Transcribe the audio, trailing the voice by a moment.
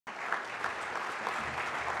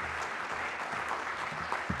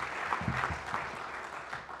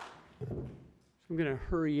I'm going to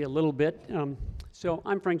hurry a little bit. So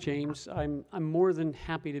I'm Frank James. I'm more than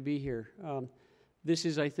happy to be here. This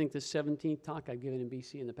is, I think, the 17th talk I've given in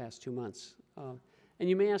BC in the past 2 months. And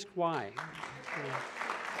you may ask why.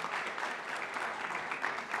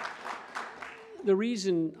 The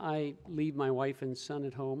reason I leave my wife and son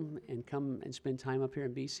at home and come and spend time up here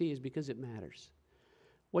in BC is because it matters.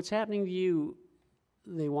 What's happening to you,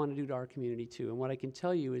 they want to do to our community too. And what I can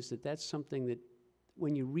tell you is that that's something that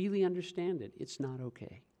when you really understand it, it's not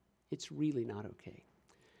okay. It's really not okay.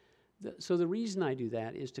 So the reason I do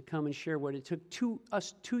that is to come and share what it took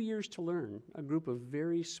us 2 years to learn, a group of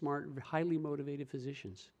very smart, highly motivated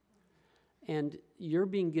physicians. And you're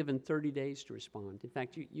being given 30 days to respond. In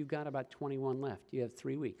fact, you've got about 21 left. You have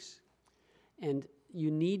 3 weeks. And you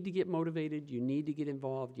need to get motivated. You need to get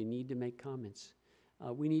involved. You need to make comments.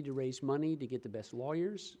 We need to raise money to get the best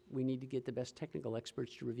lawyers. We need to get the best technical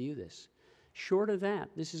experts to review this. Short of that,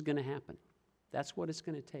 this is going to happen. That's what it's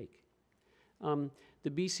going to take. The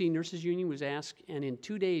BC Nurses Union was asked, and in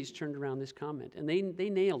 2 days turned around this comment, and they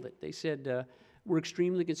nailed it. They said, we're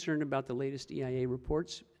extremely concerned about the latest EIA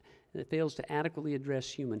reports. It fails to adequately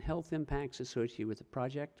address human health impacts associated with the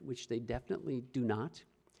project, which they definitely do not.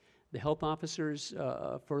 The health officers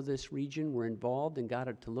for this region were involved and got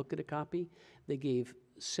it to look at a copy. They gave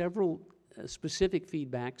several specific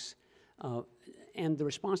feedbacks, and the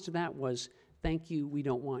response to that was, thank you, we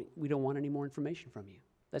don't want any more information from you.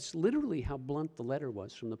 That's literally how blunt the letter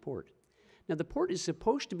was from the port. Now, the port is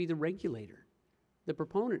supposed to be the regulator. The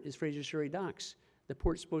proponent is Fraser-Surrey Docks. The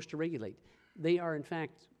port's supposed to regulate. They are, in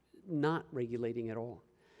fact, not regulating at all.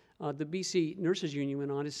 The BC Nurses Union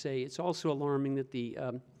went on to say it's also alarming that the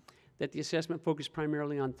assessment focused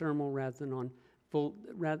primarily on thermal rather than on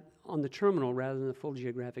the terminal rather than the full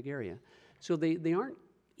geographic area. So they aren't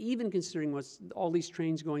even considering what's all these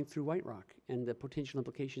trains going through White Rock and the potential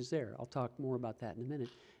implications there. I'll talk more about that in a minute.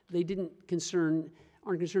 They aren't concerned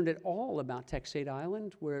at all about Texade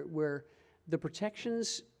Island, where the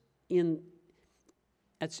protections in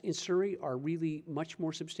Surrey are really much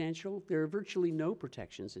more substantial. There are virtually no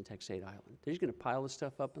protections in Texade Island. They're just going to pile the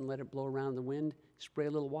stuff up and let it blow around in the wind, spray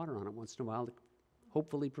a little water on it once in a while to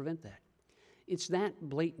hopefully prevent that. It's that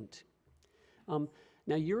blatant.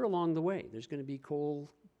 Now, you're along the way. There's going to be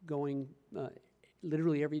coal going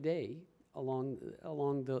literally every day along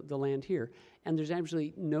the land here, and there's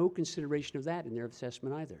absolutely no consideration of that in their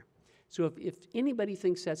assessment either. So if anybody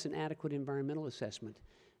thinks that's an adequate environmental assessment,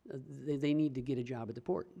 they need to get a job at the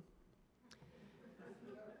port.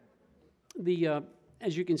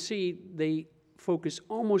 As you can see, they focus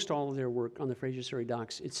almost all of their work on the Fraser-Surrey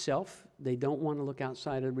Docks itself. They don't want to look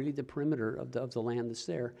outside of really the perimeter of the land that's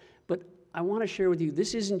there. But I want to share with you,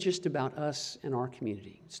 this isn't just about us and our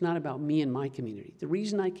community. It's not about me and my community. The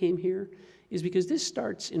reason I came here is because this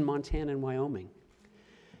starts in Montana and Wyoming.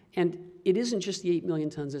 And it isn't just the 8 million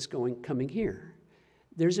tons that's coming here.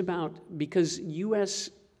 There's because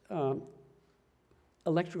U.S.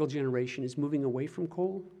 Electrical generation is moving away from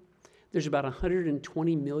coal, there's about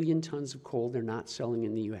 120 million tons of coal they're not selling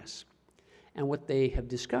in the U.S. And what they have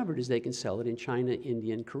discovered is they can sell it in China,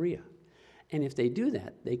 India, and Korea. And if they do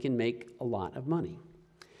that, they can make a lot of money.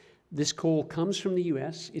 This coal comes from the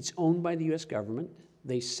U.S. It's owned by the U.S. government.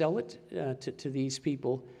 They sell it to these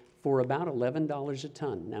people for about $11 a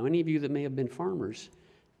ton. Now, any of you that may have been farmers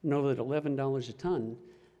know that $11 a ton,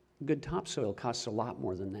 good topsoil costs a lot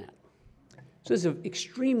more than that. So it's an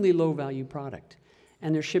extremely low-value product.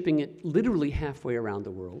 And they're shipping it literally halfway around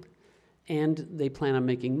the world. And they plan on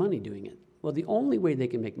making money doing it. Well, the only way they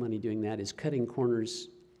can make money doing that is cutting corners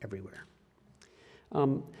everywhere.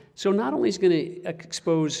 So not only is it going to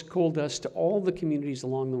expose coal dust to all the communities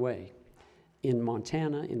along the way, in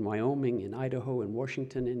Montana, in Wyoming, in Idaho, in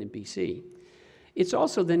Washington, and in BC, it's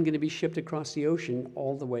also then going to be shipped across the ocean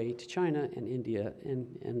all the way to China and India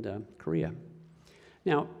and Korea.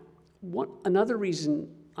 Now, another reason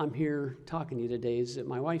I'm here talking to you today is that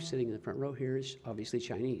my wife sitting in the front row here is obviously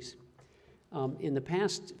Chinese. In the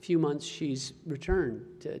past few months, she's returned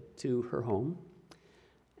to her home.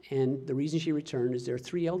 And the reason she returned is there are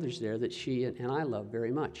 3 elders there that she and I love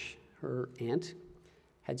very much. Her aunt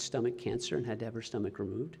had stomach cancer and had to have her stomach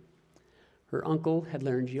removed. Her uncle had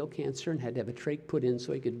laryngeal cancer and had to have a trach put in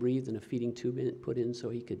so he could breathe and a feeding tube put in so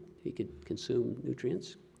he could consume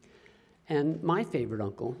nutrients. And my favorite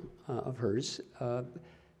uncle of hers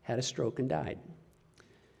had a stroke and died.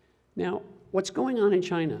 Now, what's going on in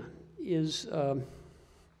China is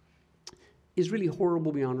really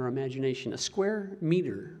horrible beyond our imagination. A square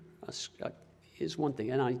meter is one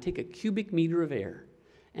thing, and I take a cubic meter of air,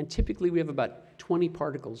 and typically we have about 20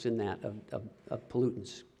 particles in that of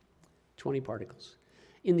pollutants, 20 particles.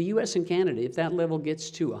 In the US and Canada, if that level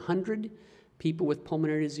gets to 100, people with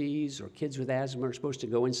pulmonary disease or kids with asthma are supposed to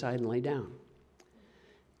go inside and lay down.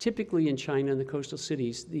 Typically in China, in the coastal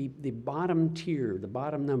cities, the bottom tier, the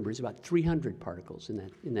bottom number is about 300 particles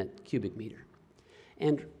in that cubic meter.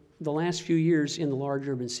 And the last few years in the large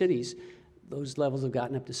urban cities, those levels have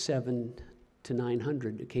gotten up to 700 to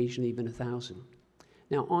 900, occasionally even 1,000.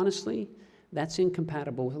 Now, honestly, that's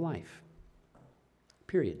incompatible with life,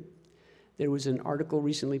 period. There was an article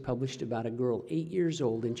recently published about a girl 8 years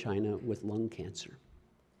old in China with lung cancer.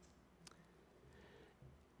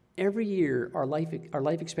 Every year, our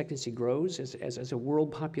life expectancy grows as a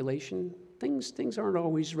world population. Things aren't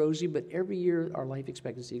always rosy, but every year our life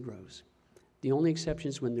expectancy grows. The only exception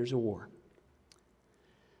is when there's a war.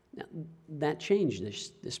 Now, that changed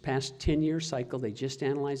this past 10-year cycle. They just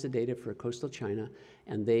analyzed the data for coastal China,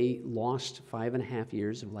 and they lost 5.5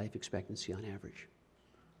 years of life expectancy on average.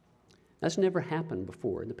 That's never happened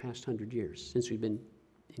before in the past 100 years since we've been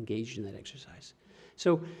engaged in that exercise.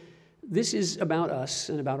 So this is about us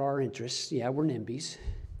and about our interests. Yeah, we're NIMBYs.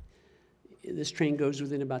 This train goes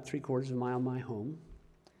within about 3/4 of a mile of my home.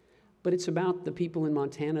 But it's about the people in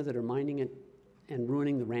Montana that are mining it and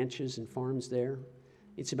ruining the ranches and farms there.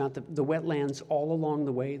 It's about the wetlands all along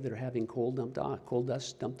the way that are having coal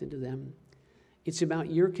dust dumped into them. It's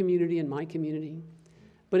about your community and my community.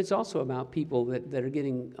 But it's also about people that are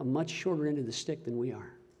getting a much shorter end of the stick than we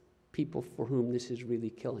are. People for whom this is really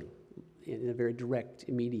killing in a very direct,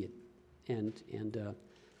 immediate, and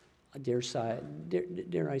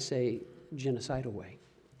dare I say, genocidal way.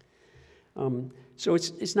 So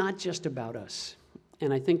it's not just about us.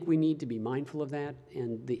 And I think we need to be mindful of that,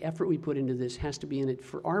 and the effort we put into this has to be in it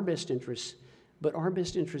for our best interests, but our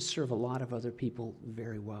best interests serve a lot of other people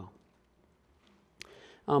very well.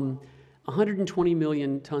 120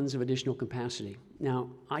 million tons of additional capacity. Now,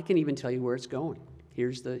 I can even tell you where it's going.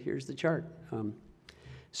 Here's the chart.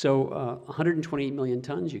 128 million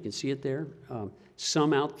tons, you can see it there.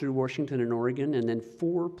 Some out through Washington and Oregon, and then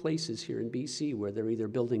 4 places here in BC where they're either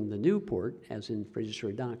building the new port, as in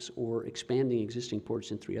Fraser-Surrey Docks, or expanding existing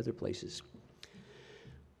ports in 3 other places.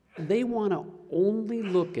 They want to only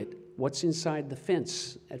look at what's inside the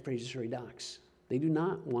fence at Fraser-Surrey Docks. They do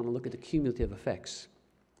not want to look at the cumulative effects.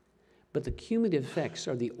 But the cumulative effects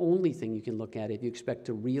are the only thing you can look at if you expect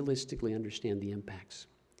to realistically understand the impacts.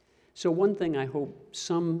 So one thing I hope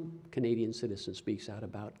some Canadian citizen speaks out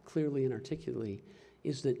about clearly and articulately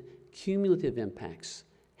is that cumulative impacts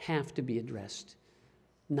have to be addressed,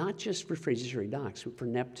 not just for Fraser-Surrey Docks, but for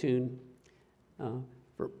Neptune,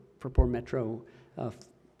 for Port Metro,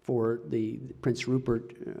 for the Prince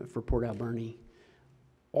Rupert, for Port Alberni.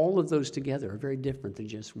 All of those together are very different than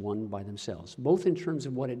just one by themselves, both in terms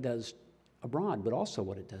of what it does abroad, but also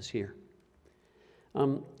what it does here.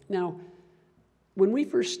 Now, when we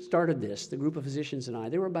first started this, the group of physicians and I,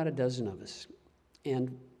 there were about a dozen of us,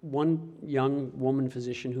 and one young woman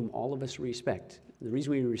physician whom all of us respect. The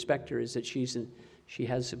reason we respect her is that she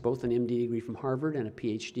has both an MD degree from Harvard and a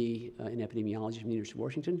PhD in epidemiology from the University of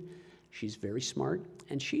Washington. She's very smart,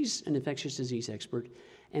 and she's an infectious disease expert.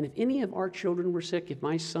 And if any of our children were sick, if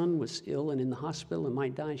my son was ill and in the hospital and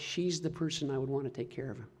might die, she's the person I would want to take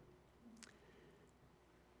care of him.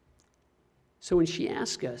 So when she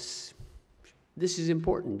asked us, this is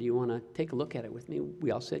important, do you want to take a look at it with me?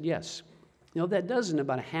 We all said yes. Now, that doesn't,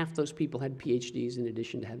 about half those people had PhDs in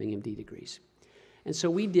addition to having MD degrees. And so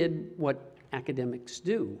we did what academics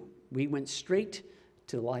do. We went straight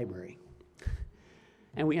to the library.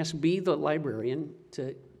 And we asked B, the librarian,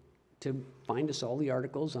 to find us all the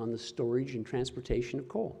articles on the storage and transportation of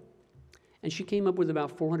coal. And she came up with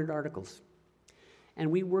about 400 articles. And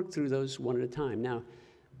we worked through those one at a time. Now,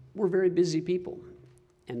 we're very busy people.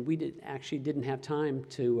 And we didn't have time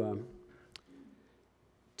to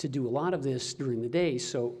do a lot of this during the day.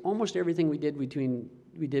 So almost everything we did between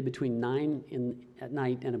 9 at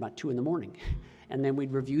night and about 2 in the morning. And then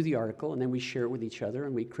we'd review the article, and then we'd share it with each other,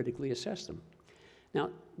 and we'd critically assess them. Now,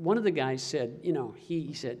 one of the guys said,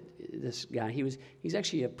 he said, this guy, he's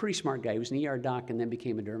actually a pretty smart guy. He was an ER doc and then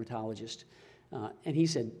became a dermatologist. And he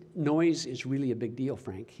said, noise is really a big deal,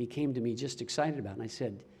 Frank. He came to me just excited about it, and I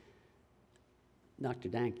said, Dr.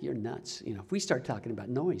 Dank, you're nuts. If we start talking about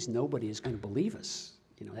noise, nobody is going to believe us.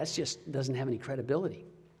 That just doesn't have any credibility.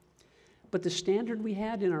 But the standard we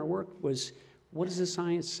had in our work was, what does the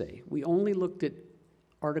science say? We only looked at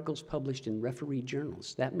articles published in refereed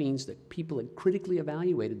journals. That means that people had critically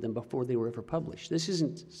evaluated them before they were ever published. This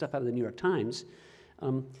isn't stuff out of the New York Times.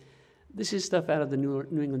 This is stuff out of the New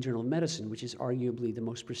England Journal of Medicine, which is arguably the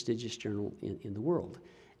most prestigious journal in the world.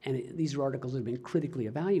 And these are articles that have been critically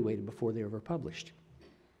evaluated before they were ever published.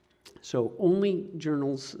 So only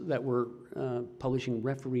journals that were publishing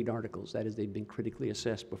refereed articles, that is, they'd been critically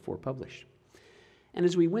assessed before published. And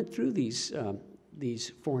as we went through these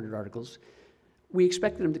 400 articles, we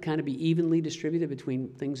expected them to kind of be evenly distributed between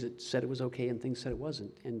things that said it was okay and things that said it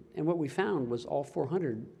wasn't. And what we found was all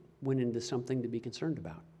 400 went into something to be concerned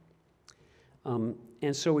about.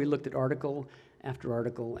 And so we looked at article after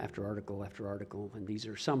article after article after article, and these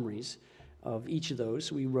are summaries of each of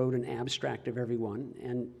those. We wrote an abstract of every one,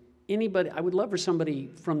 and I would love for somebody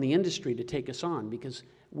from the industry to take us on, because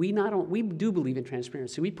we do believe in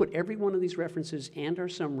transparency. We put every one of these references and our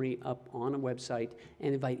summary up on a website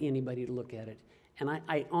and invite anybody to look at it. And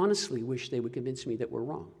I honestly wish they would convince me that we're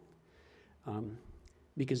wrong,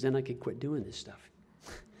 because then I could quit doing this stuff.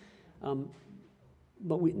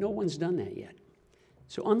 But no one's done that yet.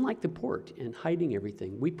 So unlike the port and hiding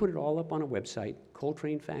everything, we put it all up on a website,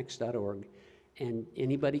 coltranefacts.org, and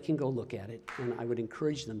anybody can go look at it, and I would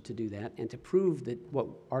encourage them to do that and to prove that what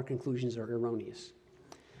our conclusions are erroneous.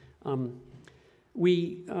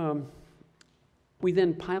 We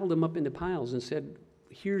then piled them up into piles and said,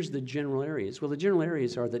 here's the general areas. Well, the general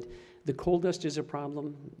areas are that the coal dust is a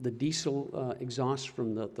problem, the diesel exhaust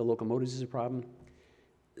from the locomotives is a problem.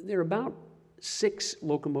 There are about 6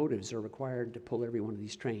 locomotives are required to pull every one of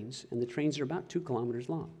these trains, and the trains are about 2 kilometers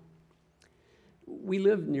long. We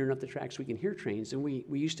live near enough the tracks we can hear trains, and we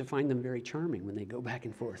used to find them very charming when they go back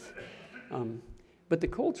and forth. But the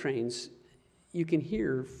coal trains, you can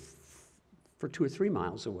hear for 2 or 3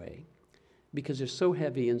 miles away, because they're so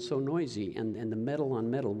heavy and so noisy, and the metal on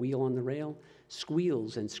metal, wheel on the rail,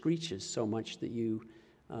 squeals and screeches so much that you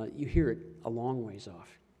hear it a long ways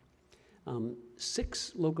off.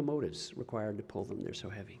 6 locomotives required to pull them, they're so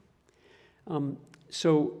heavy.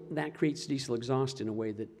 So that creates diesel exhaust in a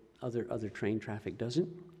way that other train traffic doesn't.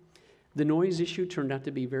 The noise issue turned out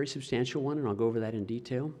to be a very substantial one, and I'll go over that in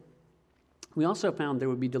detail. We also found there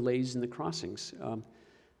would be delays in the crossings.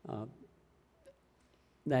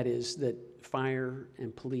 That is, that fire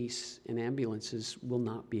and police and ambulances will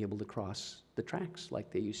not be able to cross the tracks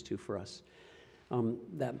like they used to for us.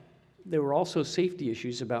 There were also safety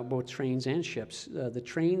issues about both trains and ships. The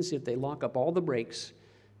trains, if they lock up all the brakes,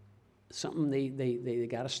 something they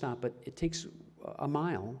got to stop, but it takes a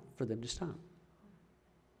mile for them to stop.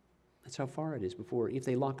 That's how far it is before, if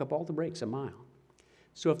they lock up all the brakes, a mile.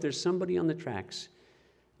 So if there's somebody on the tracks,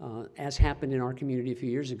 as happened in our community a few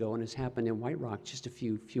years ago, and has happened in White Rock just a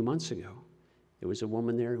few months ago, there was a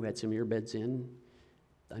woman there who had some earbuds in.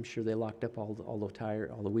 I'm sure they locked up all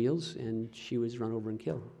the wheels, and she was run over and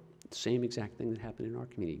killed. Same exact thing that happened in our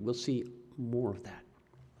community. We'll see more of that.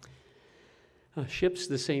 Ships,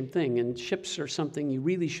 the same thing, and ships are something you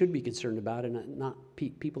really should be concerned about, and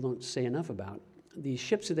people don't say enough about. The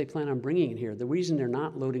ships that they plan on bringing in here, the reason they're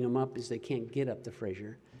not loading them up is they can't get up the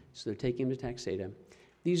Fraser, so they're taking them to Taxada.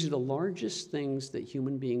 These are the largest things that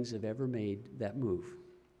human beings have ever made that move.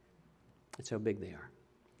 That's how big they are.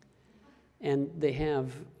 And they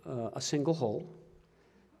have a single hull,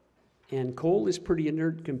 and coal is pretty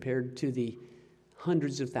inert compared to the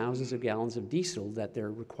hundreds of thousands of gallons of diesel that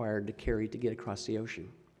they're required to carry to get across the ocean.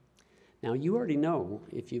 Now, you already know,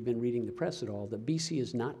 if you've been reading the press at all, that BC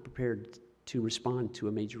is not prepared to respond to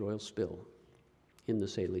a major oil spill in the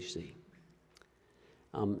Salish Sea.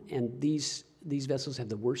 And these vessels have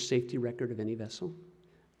the worst safety record of any vessel.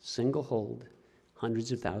 Single hold,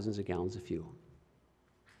 hundreds of thousands of gallons of fuel.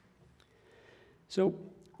 So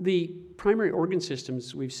the primary organ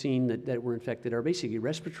systems we've seen that were infected are basically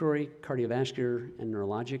respiratory, cardiovascular, and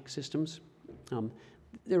neurologic systems.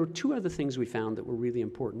 There were 2 other things we found that were really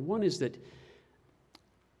important. One is that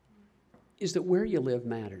where you live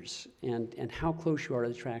matters, and how close you are to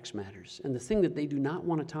the tracks matters. And the thing that they do not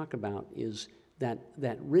want to talk about is that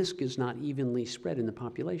risk is not evenly spread in the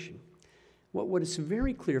population. What is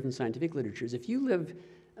very clear from scientific literature is if you live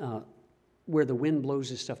where the wind blows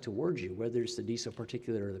this stuff towards you, whether it's the diesel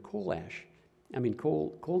particulate or the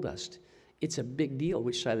coal dust, it's a big deal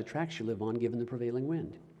which side of the tracks you live on given the prevailing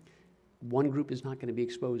wind. One group is not going to be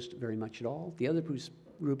exposed very much at all. The other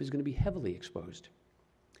group is going to be heavily exposed.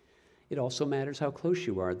 It also matters how close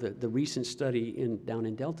you are. The recent study down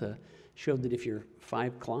in Delta showed that if you're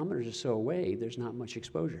 5 kilometers or so away, there's not much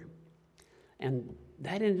exposure. And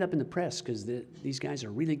that ended up in the press because these guys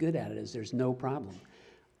are really good at it, as there's no problem.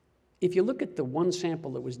 If you look at the one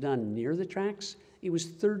sample that was done near the tracks, it was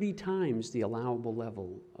 30 times the allowable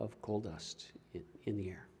level of coal dust in the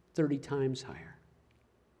air, 30 times higher.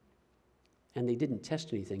 And they didn't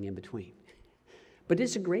test anything in between. But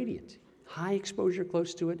it's a gradient. High exposure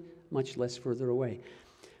close to it, much less further away.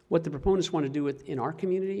 What the proponents want to do in our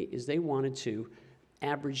community is they wanted to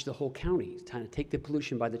average the whole county, kind of take the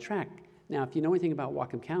pollution by the tract. Now, if you know anything about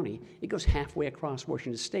Whatcom County, it goes halfway across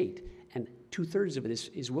Washington State, and 2/3 of it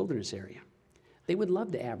is wilderness area. They would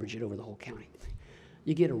love to average it over the whole county.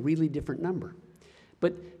 You get a really different number.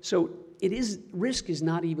 But so risk is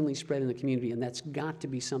not evenly spread in the community, and that's got to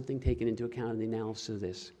be something taken into account in the analysis of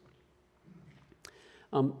this.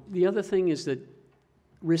 The other thing is that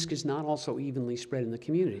risk is not also evenly spread in the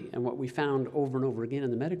community. And what we found over and over again in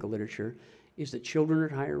the medical literature is that children are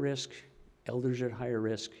at higher risk, elders are at higher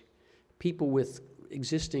risk, people with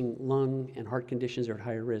existing lung and heart conditions are at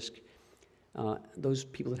higher risk, those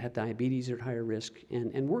people that have diabetes are at higher risk,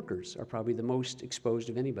 and workers are probably the most exposed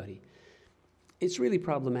of anybody. It's really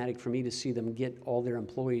problematic for me to see them get all their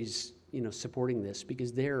employees, supporting this,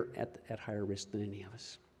 because they're at higher risk than any of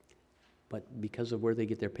us. But because of where they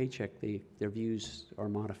get their paycheck, their views are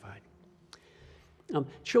modified.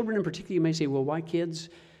 Children in particular, you may say, well, why kids?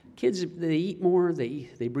 Kids, they eat more,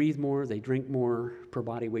 they breathe more, they drink more per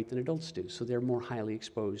body weight than adults do, so they're more highly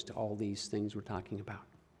exposed to all these things we're talking about.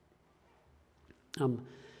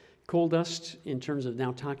 Coal dust, in terms of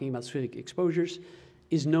now talking about specific exposures,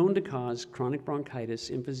 is known to cause chronic bronchitis,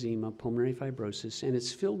 emphysema, pulmonary fibrosis, and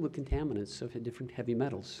it's filled with contaminants of different heavy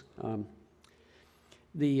metals.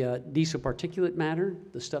 The diesel particulate matter,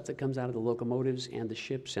 the stuff that comes out of the locomotives and the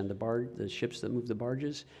ships and the ships that move the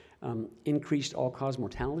barges, increased all-cause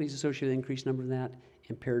mortalities associated with an increased number of that,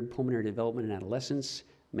 impaired pulmonary development in adolescence,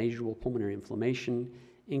 measurable pulmonary inflammation,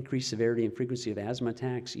 increased severity and frequency of asthma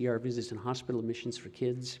attacks, ER visits and hospital admissions for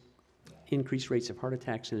kids, increased rates of heart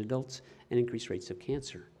attacks in adults, and increased rates of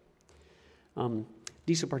cancer.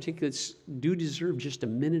 Diesel particulates do deserve just a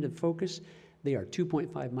minute of focus. They are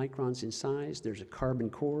 2.5 microns in size. There's a carbon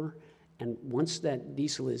core. And once that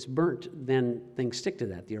diesel is burnt, then things stick to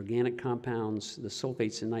that, the organic compounds, the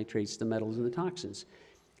sulfates and nitrates, the metals and the toxins.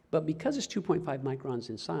 But because it's 2.5 microns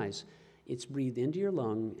in size, it's breathed into your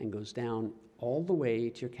lung and goes down all the way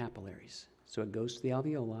to your capillaries. So it goes to the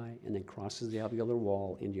alveoli and then crosses the alveolar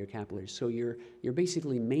wall into your capillaries. So you're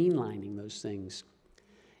basically mainlining those things.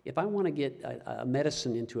 If I want to get a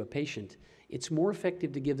medicine into a patient, it's more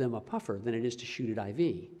effective to give them a puffer than it is to shoot it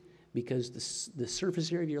IV, because the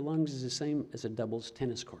surface area of your lungs is the same as a doubles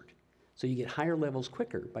tennis court. So you get higher levels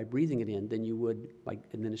quicker by breathing it in than you would by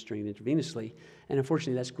administering it intravenously. And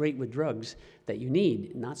unfortunately, that's great with drugs that you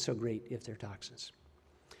need, not so great if they're toxins.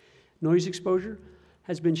 Noise exposure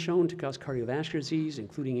has been shown to cause cardiovascular disease,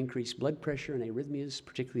 including increased blood pressure and arrhythmias,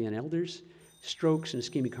 particularly in elders. Strokes and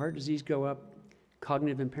ischemic heart disease go up.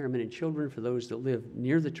 Cognitive impairment in children for those that live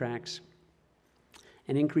near the tracks.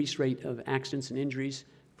 An increased rate of accidents and injuries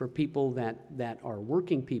for people that are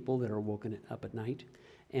working people that are woken up at night,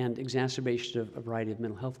 and exacerbation of a variety of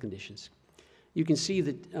mental health conditions. You can see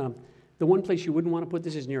that the one place you wouldn't want to put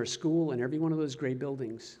this is near a school, and every one of those gray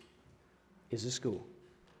buildings is a school.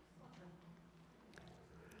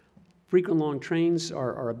 Frequent long trains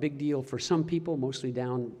are a big deal for some people, mostly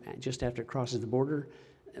down just after it crosses the border.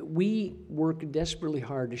 We work desperately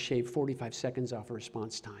hard to shave 45 seconds off a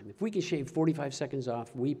response time. If we can shave 45 seconds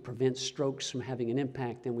off, we prevent strokes from having an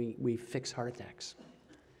impact, and we fix heart attacks.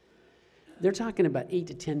 They're talking about 8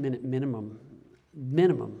 to 10 minute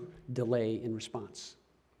minimum delay in response.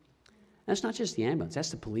 That's not just the ambulance, that's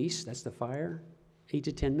the police, that's the fire. 8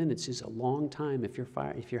 to 10 minutes is a long time if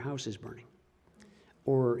your house is burning,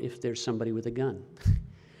 or if there's somebody with a gun.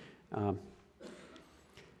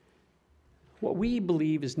 What we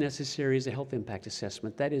believe is necessary is a health impact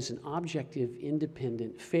assessment. That is an objective,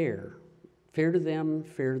 independent, fair to them,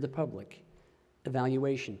 fair to the public,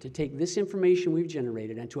 evaluation to take this information we've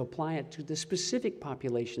generated and to apply it to the specific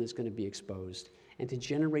population that's going to be exposed, and to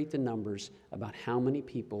generate the numbers about how many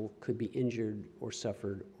people could be injured or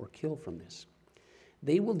suffered or killed from this.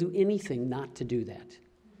 They will do anything not to do that.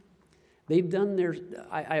 They've done their,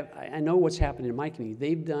 I know what's happened in my community.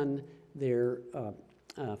 They've done their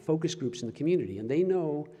focus groups in the community, and they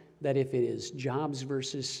know that if it is jobs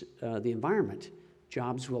versus the environment,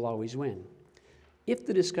 jobs will always win. If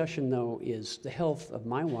the discussion, though, is the health of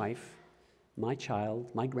my wife, my child,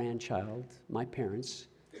 my grandchild, my parents,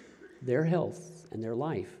 their health and their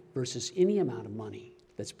life versus any amount of money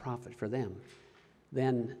that's profit for them,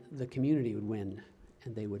 then the community would win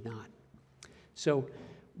and they would not. So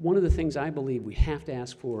one of the things I believe we have to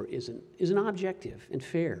ask for is an objective and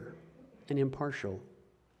fair and impartial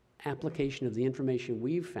application of the information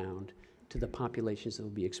we've found to the populations that will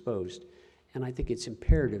be exposed. And I think it's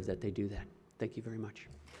imperative that they do that. Thank you very much.